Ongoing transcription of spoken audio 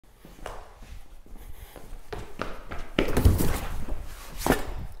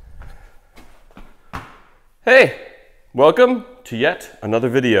Hey, welcome to yet another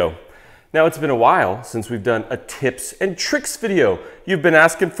video. Now it's been a while since we've done a tips and tricks video. You've been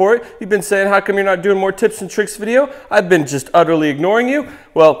asking for it. You've been saying, how come you're not doing more tips and tricks video? I've been just utterly ignoring you.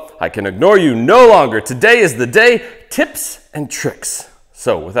 Well, I can ignore you no longer. Today is the day, tips and tricks.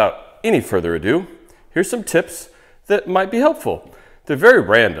 So without any further ado, here's some tips that might be helpful. They're very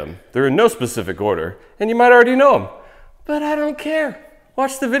random. They're in no specific order, and you might already know them. But I don't care.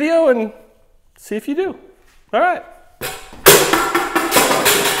 Watch the video and see if you do. All right.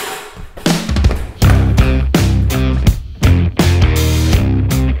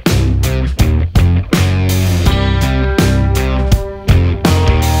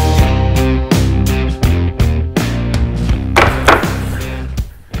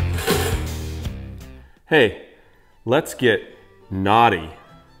 Hey, let's get naughty,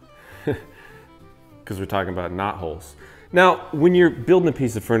 because we're talking about knot holes. Now, when you're building a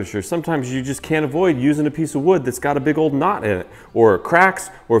piece of furniture, sometimes you just can't avoid using a piece of wood that's got a big old knot in it, or cracks,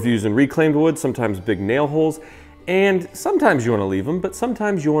 or if you're using reclaimed wood, sometimes big nail holes. And sometimes you want to leave them, but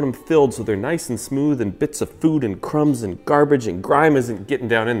sometimes you want them filled so they're nice and smooth and bits of food and crumbs and garbage and grime isn't getting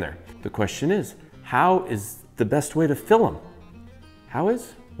down in there. The question is, how is the best way to fill them?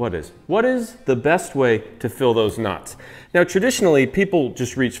 What is the best way to fill those knots? Now, traditionally, people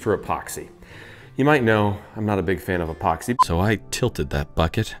just reach for epoxy. You might know I'm not a big fan of epoxy. So I tilted that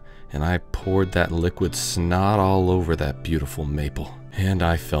bucket and I poured that liquid snot all over that beautiful maple. And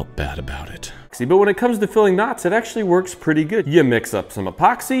I felt bad about it. But when it comes to filling knots, it actually works pretty good. You mix up some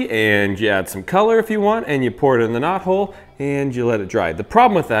epoxy and you add some color if you want, and you pour it in the knot hole and you let it dry. The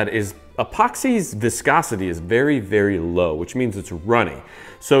problem with that is epoxy's viscosity is very, very low, which means it's runny.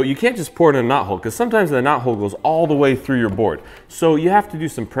 So you can't just pour it in a knot hole, because sometimes the knot hole goes all the way through your board. So you have to do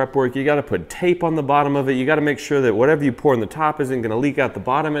some prep work. You got to put tape on the bottom of it. You got to make sure that whatever you pour in the top isn't going to leak out the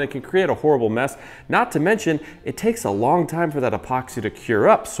bottom, and it can create a horrible mess. Not to mention, it takes a long time for that epoxy to cure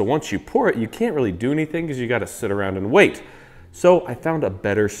up. So once you pour it, you can't really do anything because you got to sit around and wait. So I found a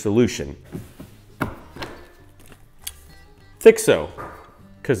better solution. Thixo,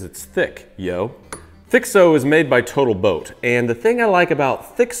 because it's thick, yo. Thixo is made by Total Boat, and the thing I like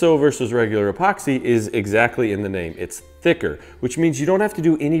about Thixo versus regular epoxy is exactly in the name. It's thicker, which means you don't have to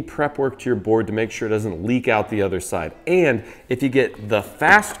do any prep work to your board to make sure it doesn't leak out the other side. And if you get the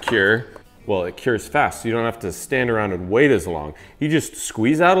fast cure, well, it cures fast, so you don't have to stand around and wait as long. You just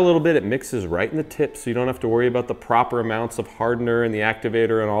squeeze out a little bit, it mixes right in the tip, so you don't have to worry about the proper amounts of hardener and the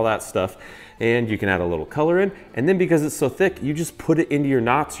activator and all that stuff. And you can add a little color in, and then because it's so thick, you just put it into your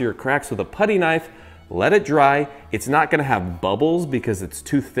knots or your cracks with a putty knife, let it dry. It's not gonna have bubbles because it's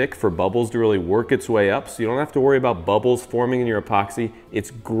too thick for bubbles to really work its way up, so you don't have to worry about bubbles forming in your epoxy.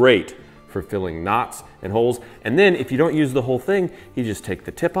 It's great for filling knots and holes. And then if you don't use the whole thing, you just take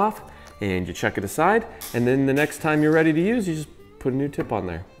the tip off and you chuck it aside, and then the next time you're ready to use, you just put a new tip on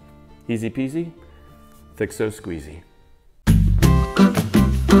there. Easy peasy, Thixo squeezy.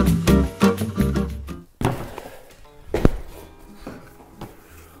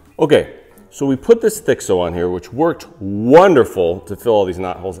 Okay, so we put this Thixo on here, which worked wonderful to fill all these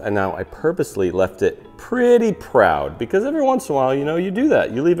knot holes, and now I purposely left it pretty proud, because every once in a while, you know, you do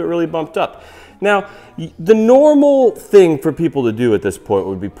that. You leave it really bumped up. Now, the normal thing for people to do at this point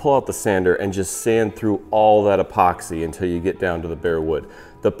would be pull out the sander and just sand through all that epoxy until you get down to the bare wood.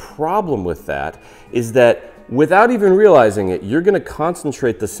 The problem with that is that without even realizing it, you're going to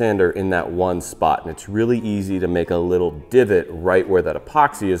concentrate the sander in that one spot, and it's really easy to make a little divot right where that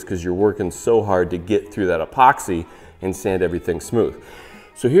epoxy is because you're working so hard to get through that epoxy and sand everything smooth.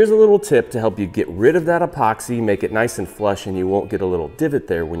 So here's a little tip to help you get rid of that epoxy, make it nice and flush, and you won't get a little divot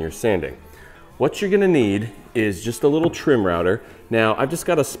there when you're sanding. What you're going to need is just a little trim router. Now, I've just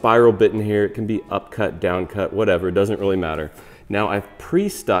got a spiral bit in here. It can be up cut, down cut, whatever, it doesn't really matter. Now I've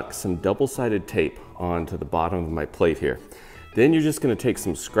pre-stuck some double-sided tape onto the bottom of my plate here. Then you're just going to take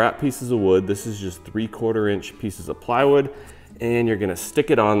some scrap pieces of wood. This is just 3/4 inch pieces of plywood, and you're going to stick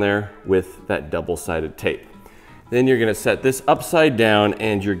it on there with that double-sided tape. Then you're going to set this upside down,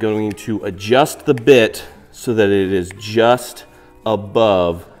 and you're going to adjust the bit so that it is just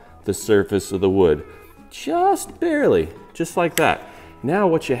above the surface of the wood. Just barely, just like that. Now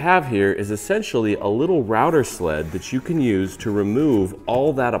what you have here is essentially a little router sled that you can use to remove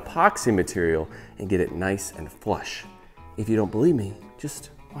all that epoxy material and get it nice and flush. If you don't believe me, just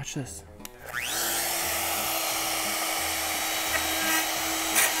watch this.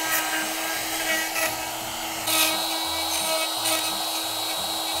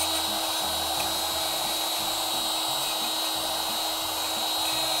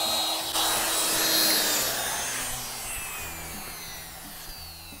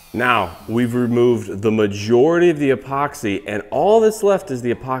 Now, we've removed the majority of the epoxy, and all that's left is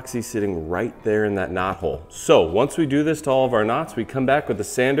the epoxy sitting right there in that knot hole. So once we do this to all of our knots, we come back with a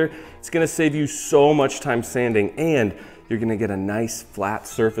sander. It's gonna save you so much time sanding, and you're gonna get a nice flat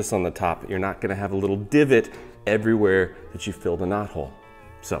surface on the top. You're not gonna have a little divot everywhere that you fill the knot hole.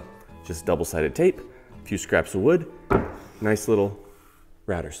 So just double-sided tape, a few scraps of wood, nice little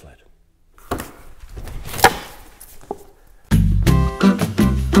router sled.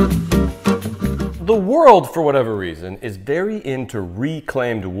 The world, for whatever reason, is very into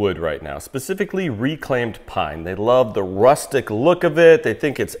reclaimed wood right now, specifically reclaimed pine. They love the rustic look of it. They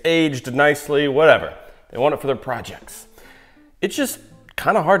think it's aged nicely, whatever. They want it for their projects. It's just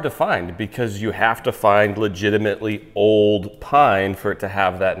kind of hard to find because you have to find legitimately old pine for it to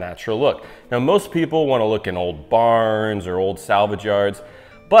have that natural look. Now, most people want to look in old barns or old salvage yards,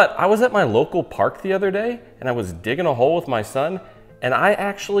 but I was at my local park the other day and I was digging a hole with my son, and I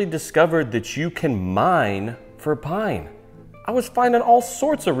actually discovered that you can mine for pine. I was finding all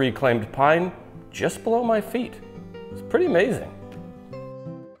sorts of reclaimed pine just below my feet. It's pretty amazing.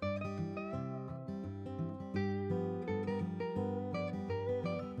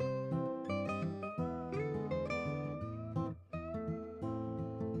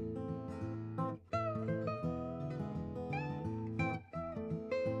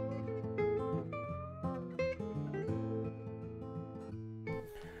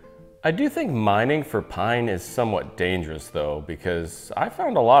 I do think mining for pine is somewhat dangerous though, because I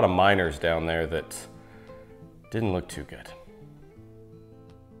found a lot of miners down there that didn't look too good.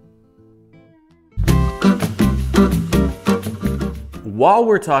 While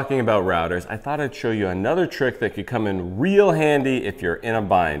we're talking about routers, I thought I'd show you another trick that could come in real handy if you're in a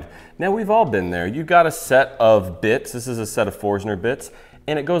bind. Now, we've all been there. You've got a set of bits. This is a set of Forstner bits,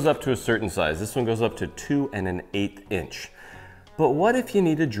 and it goes up to a certain size. This one goes up to 2 1/8 inch. But what if you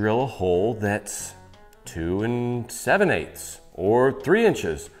need to drill a hole that's 2 7/8, or 3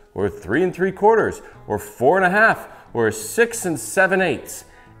 inches, or 3 3/4, or 4 1/2, or 6 7/8,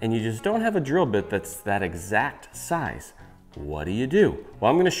 and you just don't have a drill bit that's that exact size? What do? Well,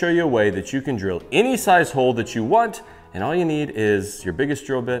 I'm gonna show you a way that you can drill any size hole that you want, and all you need is your biggest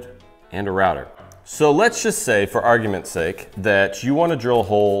drill bit and a router. So let's just say, for argument's sake, that you want to drill a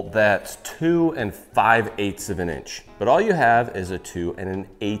hole that's 2 5/8 of an inch, but all you have is a 2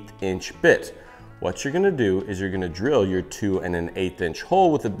 1/8 inch bit. What you're gonna do is you're gonna drill your 2 1/8 inch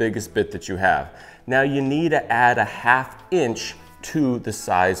hole with the biggest bit that you have. Now you need to add a 1/2 inch to the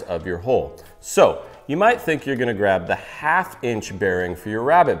size of your hole. So you might think you're gonna grab the 1/2 inch bearing for your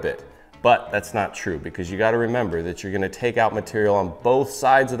rabbet bit, but that's not true, because you gotta remember that you're gonna take out material on both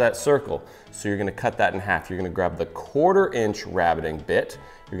sides of that circle. So you're gonna cut that in half. You're gonna grab the 1/4 inch rabbeting bit,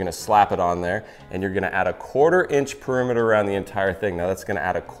 you're gonna slap it on there, and you're gonna add a 1/4 inch perimeter around the entire thing. Now that's gonna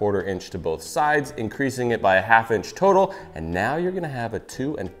add a 1/4 inch to both sides, increasing it by a 1/2 inch total, and now you're gonna have a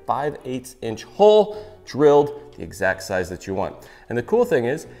 2 5/8 inch hole drilled the exact size that you want. And the cool thing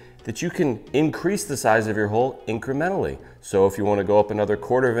is that you can increase the size of your hole incrementally. So if you want to go up another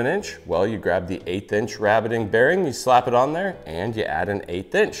 1/4 inch, well, you grab the 1/8 inch rabbeting bearing, you slap it on there, and you add an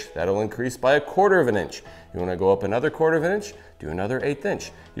 1/8 inch. That'll increase by a 1/4 inch. You want to go up another 1/4 inch, do another 1/8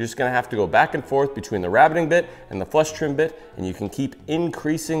 inch. You're just going to have to go back and forth between the rabbeting bit and the flush trim bit, and you can keep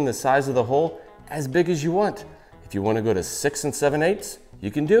increasing the size of the hole as big as you want. If you want to go to 6 7/8, you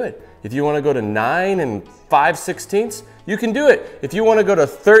can do it. If you want to go to 9 5/16, you can do it. If you want to go to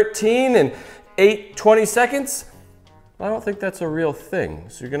 13 8/22, I don't think that's a real thing,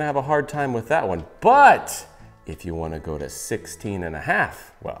 so you're gonna have a hard time with that one. But if you wanna go to 16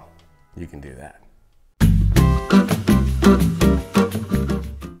 1/2, well, you can do that.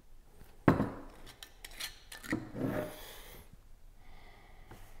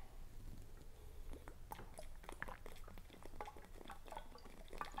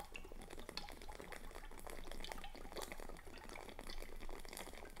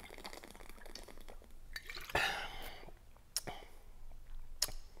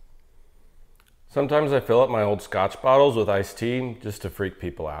 Sometimes I fill up my old Scotch bottles with iced tea just to freak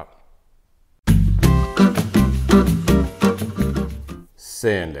people out.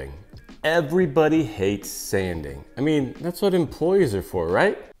 Sanding. Everybody hates sanding. I mean, that's what employees are for,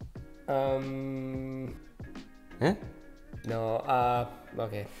 right? Eh? No,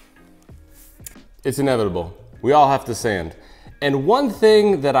 okay. It's inevitable. We all have to sand. And one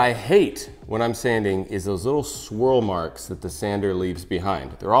thing that I hate when I'm sanding is those little swirl marks that the sander leaves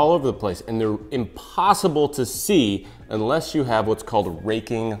behind. They're all over the place and they're impossible to see unless you have what's called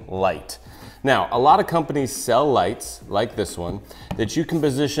raking light. Now, a lot of companies sell lights like this one that you can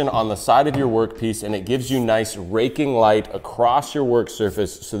position on the side of your workpiece, and it gives you nice raking light across your work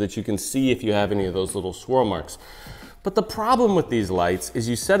surface so that you can see if you have any of those little swirl marks. But the problem with these lights is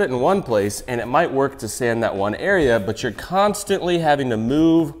you set it in one place and it might work to sand that one area, but you're constantly having to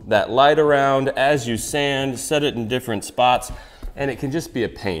move that light around as you sand, set it in different spots, and it can just be a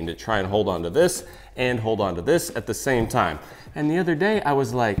pain to try and hold on to this and hold on to this at the same time. And the other day I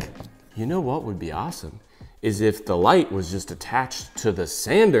was like, you know what would be awesome? Is if the light was just attached to the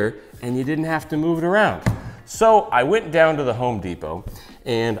sander and you didn't have to move it around. So I went down to the Home Depot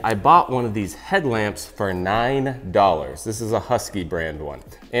and I bought one of these headlamps for $9. This is a Husky brand one,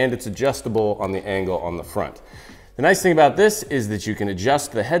 and it's adjustable on the angle on the front. The nice thing about this is that you can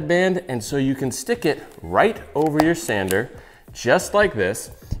adjust the headband, and so you can stick it right over your sander, just like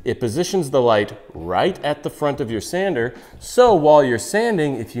this. It positions the light right at the front of your sander, so while you're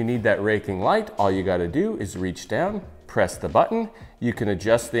sanding, if you need that raking light, all you gotta do is reach down, press the button. You can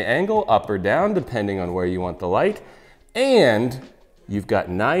adjust the angle up or down depending on where you want the light, and you've got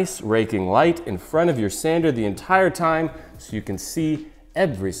nice raking light in front of your sander the entire time, so you can see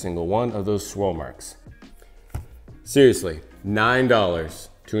every single one of those swirl marks. Seriously, $9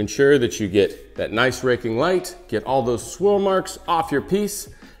 to ensure that you get that nice raking light, get all those swirl marks off your piece.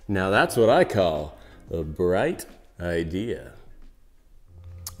 Now that's what I call a bright idea.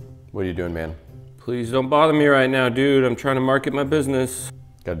 What are you doing, man? Please don't bother me right now, dude. I'm trying to market my business.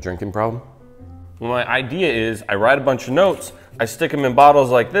 Got a drinking problem? Well, my idea is I write a bunch of notes, I stick them in bottles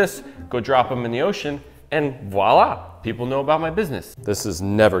like this, go drop them in the ocean, and voila, people know about my business. This is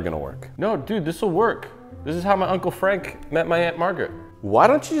never gonna work. No, dude, this will work. This is how my Uncle Frank met my Aunt Margaret. Why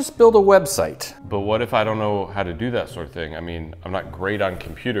don't you just build a website? But what if I don't know how to do that sort of thing? I mean, I'm not great on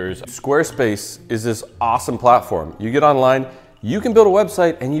computers. Squarespace is this awesome platform. You get online, you can build a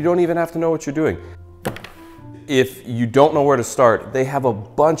website, and you don't even have to know what you're doing. If you don't know where to start, they have a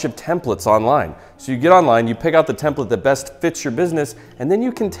bunch of templates online. So you get online, you pick out the template that best fits your business, and then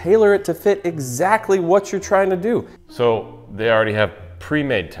you can tailor it to fit exactly what you're trying to do. So they already have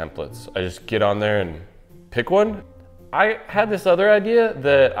pre-made templates. I just get on there and pick one. I had this other idea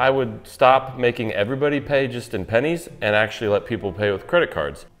that I would stop making everybody pay just in pennies and actually let people pay with credit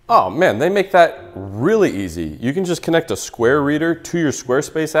cards. Oh man, they make that really easy. You can just connect a Square reader to your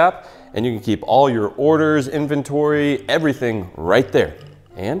Squarespace app, and you can keep all your orders, inventory, everything right there.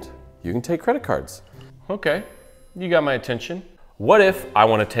 And you can take credit cards. Okay, you got my attention. What if I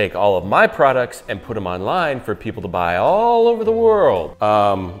want to take all of my products and put them online for people to buy all over the world?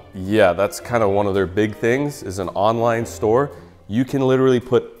 Yeah, that's kind of one of their big things, is an online store. You can literally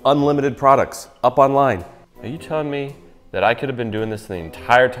put unlimited products up online. Are you telling me that I could have been doing this the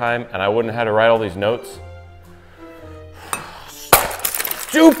entire time and I wouldn't have had to write all these notes?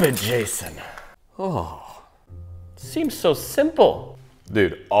 Stupid Jason. Oh, seems so simple.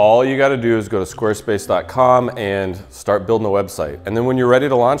 Dude, all you gotta do is go to squarespace.com and start building a website. And then when you're ready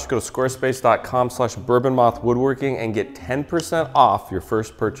to launch, go to squarespace.com/bourbonmothwoodworking and get 10% off your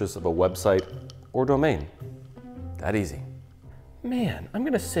first purchase of a website or domain. That easy. Man, I'm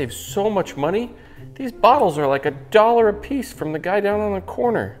gonna save so much money. These bottles are like $1 a piece from the guy down on the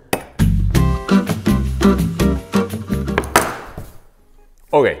corner.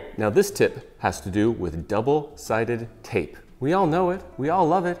 Okay, now this tip has to do with double-sided tape. We all know it, we all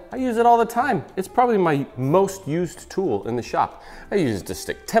love it. I use it all the time. It's probably my most used tool in the shop. I use it to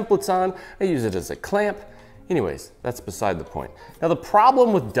stick templates on, I use it as a clamp. Anyways, that's beside the point. Now the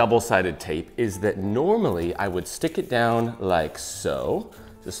problem with double-sided tape is that normally I would stick it down like so,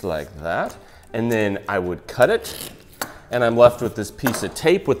 just like that, and then I would cut it, and I'm left with this piece of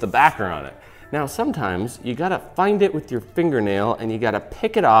tape with the backer on it. Now sometimes you gotta find it with your fingernail and you gotta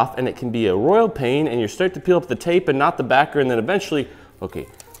pick it off, and it can be a royal pain, and you start to peel up the tape and not the backer, and then eventually, okay,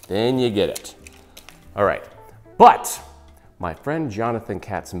 then you get it. All right, but my friend Jonathan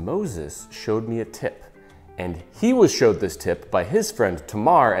Katz-Moses showed me a tip, and he was showed this tip by his friend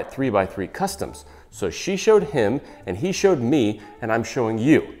Tamar at 3x3 Customs. So she showed him and he showed me, and I'm showing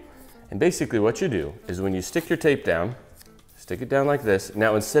you. And basically what you do is when you stick your tape down, stick it down like this.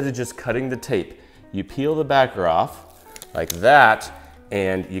 Now instead of just cutting the tape, you peel the backer off like that,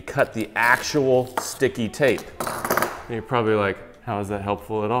 and you cut the actual sticky tape. And you're probably like, how is that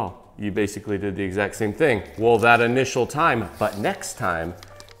helpful at all? You basically did the exact same thing. Well, that initial time, but next time,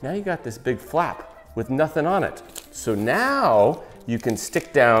 now you got this big flap with nothing on it. So now you can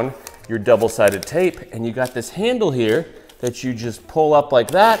stick down your double-sided tape, and you got this handle here that you just pull up like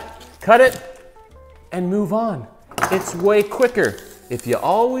that, cut it, and move on. It's way quicker if you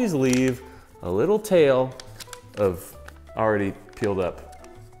always leave a little tail of already peeled up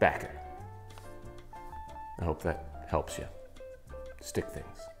backer. I hope that helps you stick things.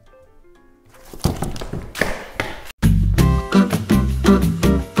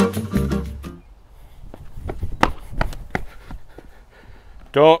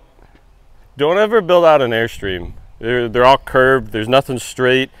 Don't ever build out an Airstream. They're all curved. There's nothing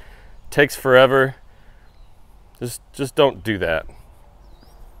straight. Takes forever. Just don't do that.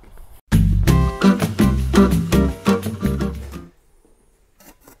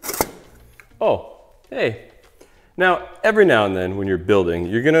 Oh, hey. Now, every now and then when you're building,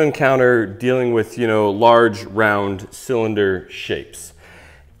 you're going to encounter dealing with, large round cylinder shapes.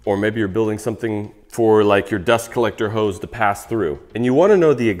 Or maybe you're building something for like your dust collector hose to pass through. And you want to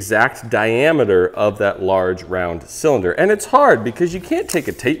know the exact diameter of that large round cylinder. And it's hard because you can't take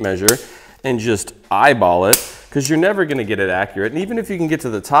a tape measure and just eyeball it, because you're never going to get it accurate. And even if you can get to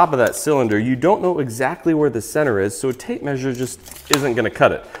the top of that cylinder, you don't know exactly where the center is, so a tape measure just isn't going to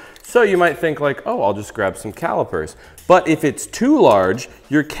cut it. So you might think like, oh, I'll just grab some calipers. But if it's too large,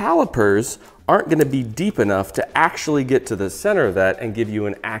 your calipers aren't going to be deep enough to actually get to the center of that and give you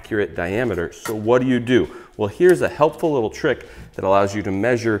an accurate diameter. So what do? Well, here's a helpful little trick that allows you to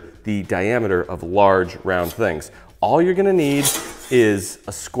measure the diameter of large round things. All you're going to need is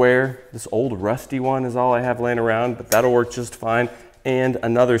a square. This old rusty one is all I have laying around, but that'll work just fine, and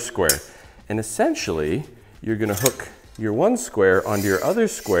another square. And essentially, you're going to hook your one square onto your other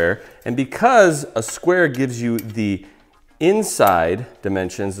square, and because a square gives you the inside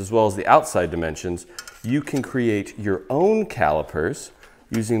dimensions as well as the outside dimensions, you can create your own calipers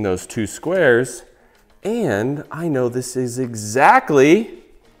using those two squares. And I know this is exactly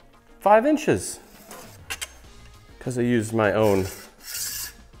 5 inches because I used my own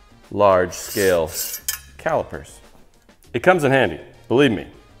large scale calipers. It comes in handy, believe me.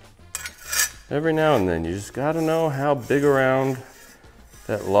 Every now and then you just gotta know how big around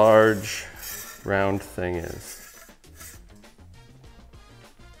that large round thing is.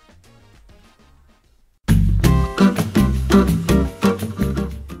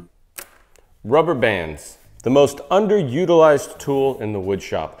 Rubber bands, the most underutilized tool in the wood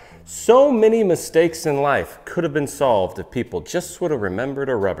shop. So many mistakes in life could have been solved if people just would have remembered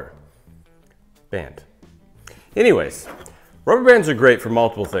a rubber band. Anyways, rubber bands are great for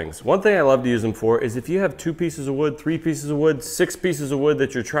multiple things. One thing I love to use them for is if you have 2 pieces of wood, 3 pieces of wood, 6 pieces of wood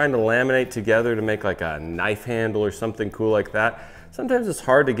that you're trying to laminate together to make like a knife handle or something cool like that. Sometimes it's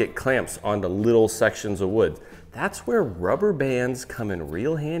hard to get clamps onto little sections of wood. That's where rubber bands come in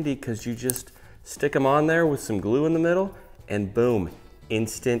real handy, because you just stick them on there with some glue in the middle and boom,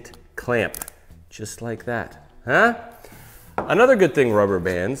 instant clamp, just like that, huh? Another good thing rubber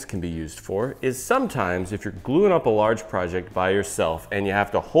bands can be used for is sometimes if you're gluing up a large project by yourself and you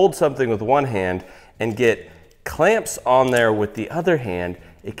have to hold something with one hand and get clamps on there with the other hand,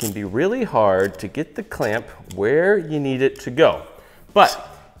 it can be really hard to get the clamp where you need it to go. But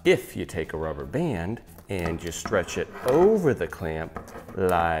if you take a rubber band and you stretch it over the clamp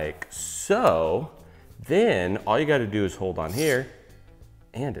like so, then all you got to do is hold on here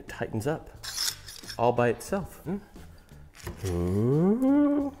and it tightens up all by itself.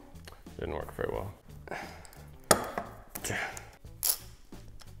 Ooh. Didn't work very well.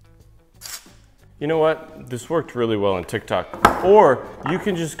 You know what? This worked really well on TikTok. Or you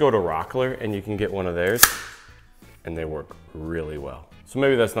can just go to Rockler and you can get one of theirs and they work really well. So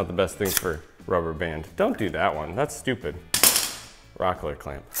maybe that's not the best thing for rubber band. Don't do that one. That's stupid. Rockler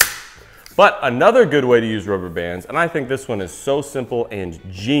clamp. But another good way to use rubber bands, and I think this one is so simple and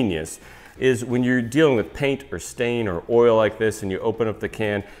genius, is when you're dealing with paint or stain or oil like this and you open up the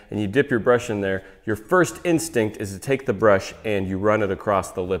can and you dip your brush in there, your first instinct is to take the brush and you run it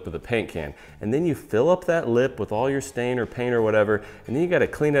across the lip of the paint can. And then you fill up that lip with all your stain or paint or whatever, and then you gotta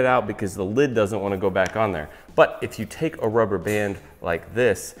clean it out because the lid doesn't wanna go back on there. But if you take a rubber band like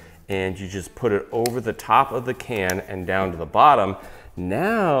this and you just put it over the top of the can and down to the bottom,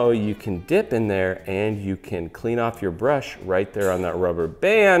 now you can dip in there and you can clean off your brush right there on that rubber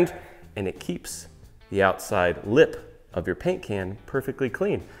band, and it keeps the outside lip of your paint can perfectly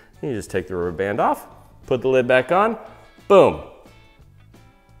clean. And you just take the rubber band off, put the lid back on, boom.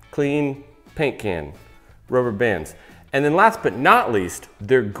 Clean paint can, rubber bands. And then last but not least,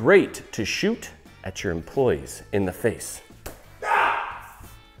 they're great to shoot at your employees in the face.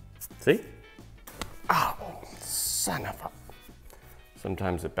 See? Oh, son of a...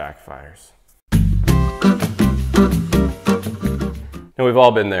 Sometimes it backfires. Now we've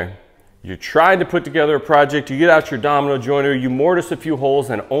all been there. You're trying to put together a project, you get out your domino joiner, you mortise a few holes,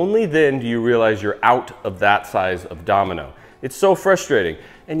 and only then do you realize you're out of that size of domino. It's so frustrating.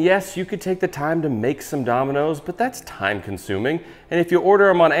 And yes, you could take the time to make some dominoes, but that's time consuming. And if you order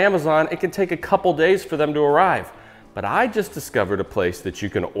them on Amazon, it can take a couple days for them to arrive. But I just discovered a place that you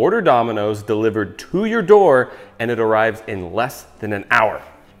can order dominoes delivered to your door and it arrives in less than an hour.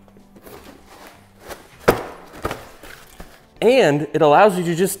 And it allows you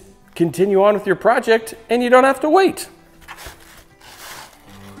to just continue on with your project and you don't have to wait.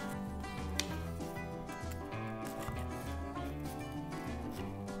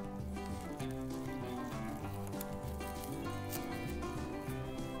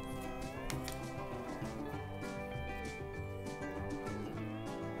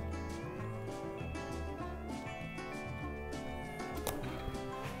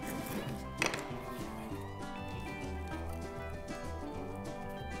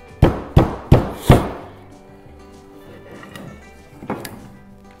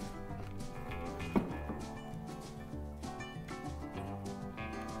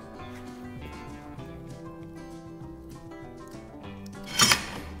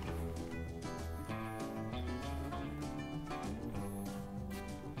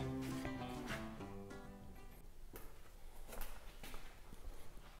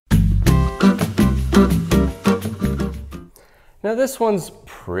 Now this one's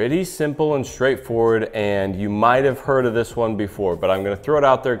pretty simple and straightforward, and you might have heard of this one before, but I'm gonna throw it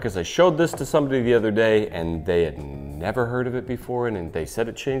out there because I showed this to somebody the other day and they had never heard of it before and they said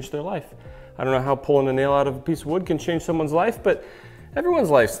it changed their life. I don't know how pulling a nail out of a piece of wood can change someone's life, but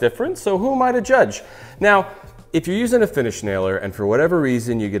everyone's life's different, so who am I to judge? Now, if you're using a finish nailer and for whatever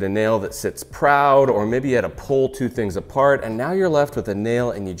reason you get a nail that sits proud, or maybe you had to pull two things apart and now you're left with a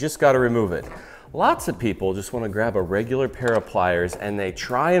nail and you just gotta remove it. Lots of people just want to grab a regular pair of pliers and they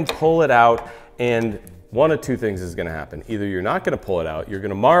try and pull it out, and one of two things is going to happen. Either you're not going to pull it out, you're going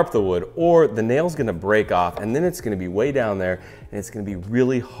to mar up the wood, or the nail's going to break off and then it's going to be way down there and it's going to be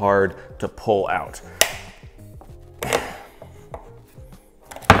really hard to pull out.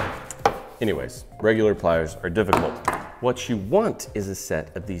 Anyways, regular pliers are difficult. What you want is a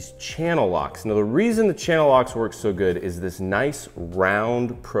set of these channel locks. Now the reason the channel locks work so good is this nice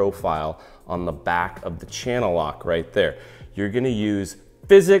round profile on the back of the channel lock right there. You're gonna use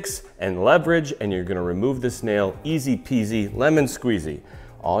physics and leverage and you're gonna remove this nail easy peasy, lemon squeezy.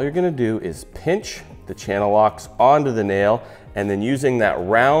 All you're gonna do is pinch the channel locks onto the nail, and then using that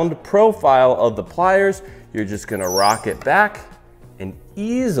round profile of the pliers, you're just gonna rock it back and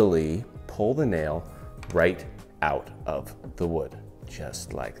easily pull the nail right out of the wood.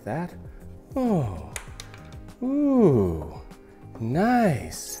 Just like that. Oh, ooh,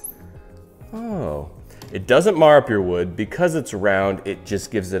 nice. Oh, it doesn't mar up your wood because it's round. It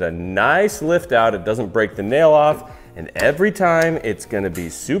just gives it a nice lift out. It doesn't break the nail off. And every time it's gonna be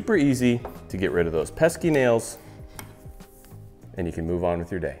super easy to get rid of those pesky nails, and you can move on with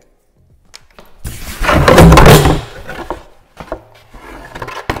your day.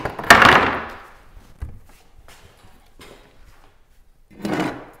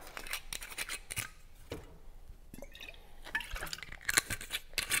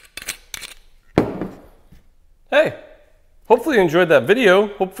 Hey, hopefully you enjoyed that video.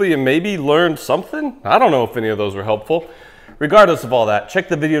 Hopefully you maybe learned something. I don't know if any of those were helpful. Regardless of all that, check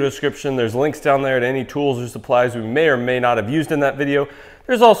the video description. There's links down there to any tools or supplies we may or may not have used in that video.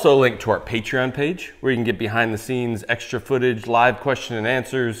 There's also a link to our Patreon page where you can get behind the scenes, extra footage, live question and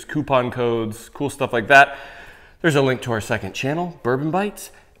answers, coupon codes, cool stuff like that. There's a link to our second channel, Bourbon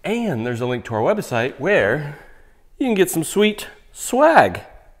Bites, and there's a link to our website where you can get some sweet swag.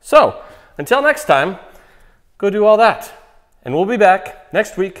 So, until next time, go do all that. And we'll be back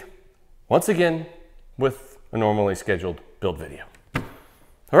next week, once again, with a normally scheduled build video.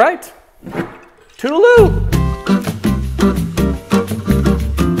 All right, toodaloo.